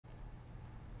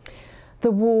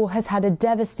The war has had a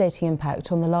devastating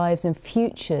impact on the lives and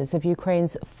futures of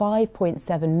Ukraine's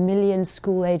 5.7 million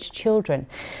school-aged children.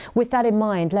 With that in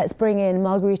mind, let's bring in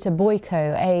Margarita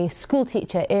Boyko, a school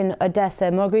teacher in Odessa.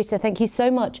 Margarita, thank you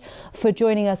so much for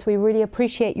joining us. We really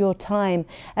appreciate your time.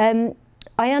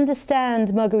 I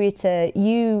understand, Margarita,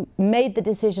 you made the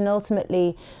decision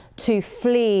ultimately to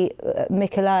flee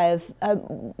Mykolaiv.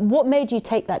 What made you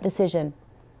take that decision?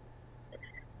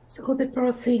 So the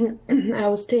first thing, I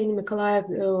was staying in Mykolaiv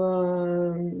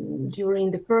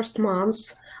during the first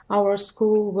months. Our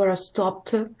school were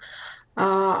stopped.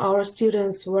 Our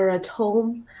students were at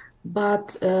home.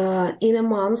 But in a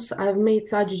month, I've made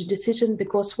such a decision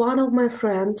because one of my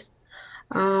friends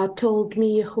told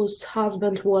me, whose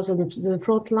husband was on the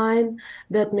front line,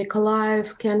 that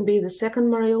Mykolaiv can be the second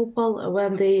Mariupol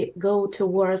when they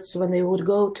would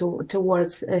go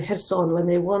towards Kherson, when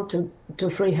they want to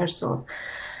free Kherson.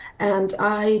 And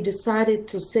I decided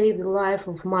to save the life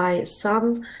of my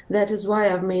son. That is why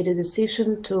I've made a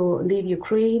decision to leave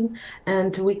Ukraine,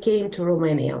 and we came to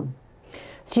Romania.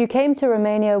 So you came to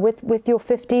Romania with your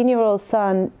 15-year-old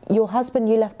son. Your husband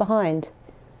you left behind?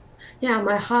 Yeah,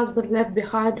 my husband left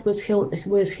behind with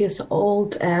his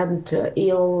old and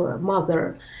ill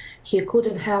mother. He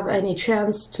couldn't have any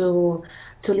chance to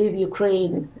leave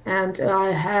Ukraine, and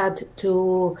I had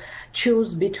to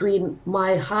choose between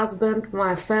my husband,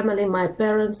 my family, my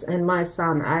parents, and my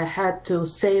son. I had to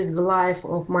save the life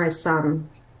of my son.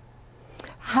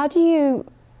 How do you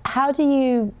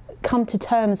come to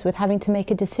terms with having to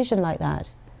make a decision like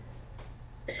that?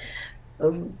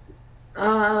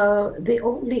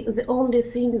 The only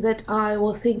thing that I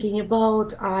was thinking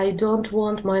about, I don't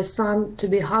want my son to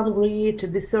be hungry, to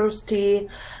be thirsty,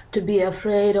 to be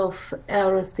afraid of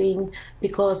everything,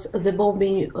 because the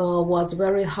bombing was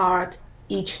very hard.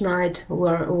 Each night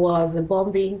was a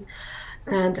bombing,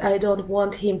 and I don't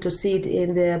want him to sit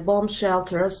in the bomb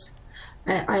shelters.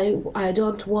 I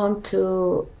don't want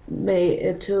to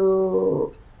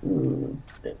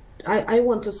I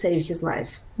want to save his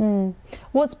life.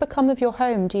 What's become of your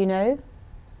home, do you know?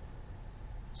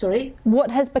 Sorry? What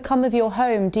has become of your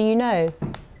home, do you know?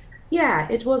 Yeah,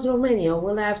 it was Romania.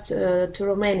 We left to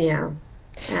Romania,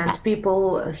 and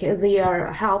people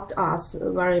there helped us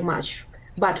very much.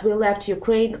 But we left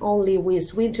Ukraine only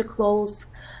with winter clothes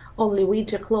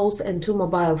and 2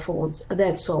 mobile phones.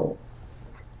 That's all.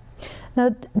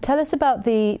 Now, tell us about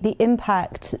the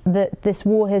impact that this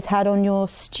war has had on your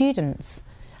students.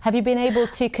 Have you been able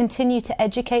to continue to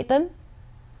educate them?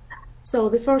 So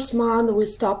the first month we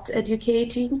stopped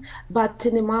educating, but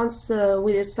in a month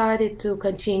we decided to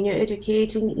continue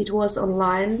educating. It was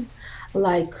online,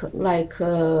 like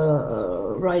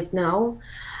right now,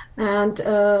 and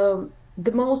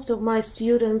the most of my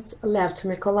students left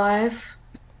Mykolaiv,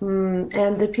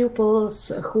 and the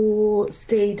pupils who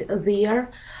stayed there,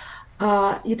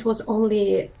 it was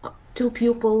only 2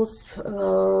 pupils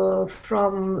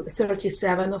from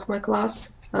 37 of my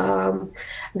class.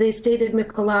 They stayed in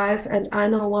Mykolaiv, and I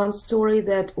know one story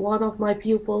that one of my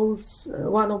pupil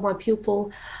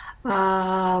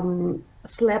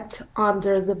slept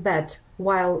under the bed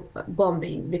while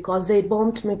bombing, because they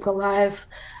bombed Mykolaiv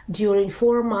during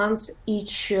 4 months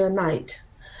each night.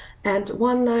 And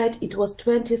one night it was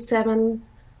 27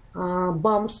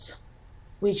 bombs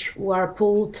which were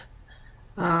pulled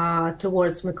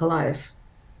towards Mykolaiv.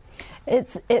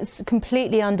 It's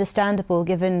completely understandable,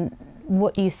 given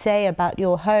what you say about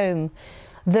your home,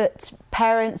 that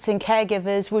parents and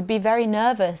caregivers would be very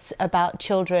nervous about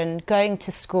children going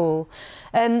to school.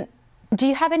 Do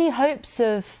you have any hopes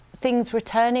of things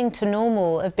returning to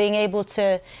normal, of being able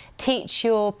to teach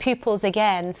your pupils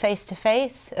again face to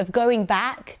face, of going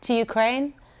back to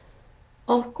Ukraine?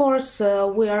 Of course,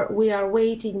 we are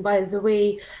waiting. By the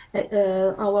way,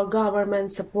 our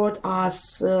government support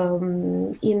us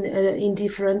in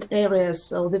different areas.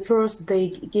 So the first they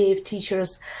gave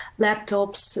teachers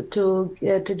laptops to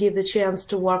give the chance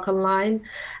to work online.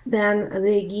 Then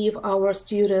they give our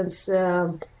students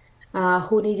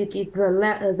who needed it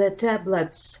the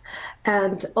tablets,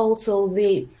 and also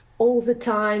all the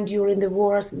time during the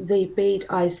wars they paid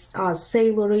us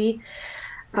salary.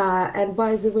 And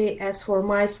by the way, as for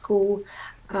my school,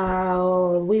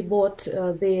 we bought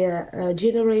the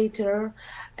generator,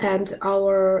 and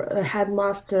our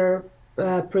headmaster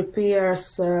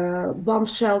prepares bomb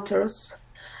shelters,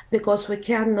 because we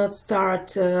cannot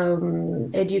start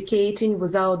educating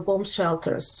without bomb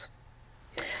shelters.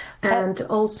 And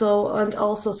also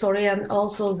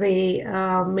they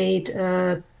made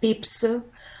pipes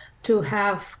to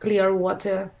have clear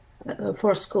water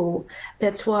for school.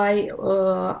 That's why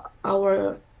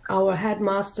our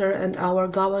headmaster and our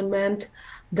government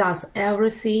does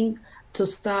everything to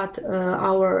start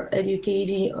our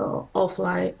educating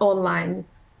online.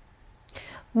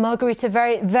 Margarita,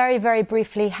 very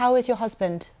briefly, how is your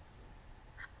husband?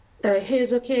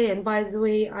 He's okay, and by the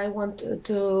way, I want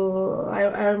to.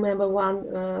 I remember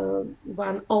one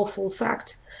awful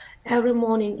fact. Every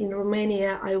morning in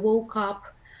Romania, I woke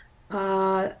up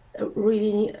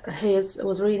reading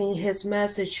his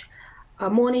message.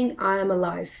 Morning, I am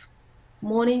alive.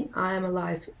 Morning, I am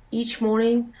alive. Each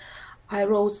morning, I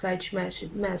wrote such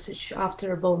message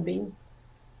after a bombing.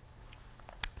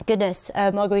 Goodness,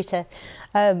 Margarita,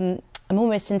 I'm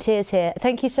almost in tears here.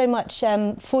 Thank you so much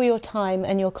for your time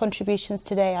and your contributions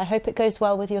today. I hope it goes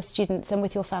well with your students and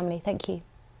with your family. Thank you.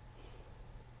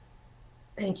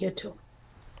 Thank you too.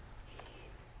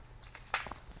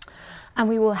 And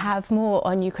we will have more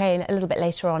on Ukraine a little bit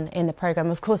later on in the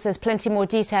programme. Of course, there's plenty more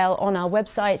detail on our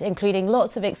website, including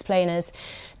lots of explainers.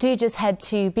 Do just head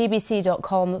to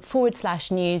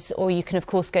bbc.com/news, or you can, of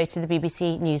course, go to the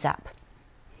BBC News app.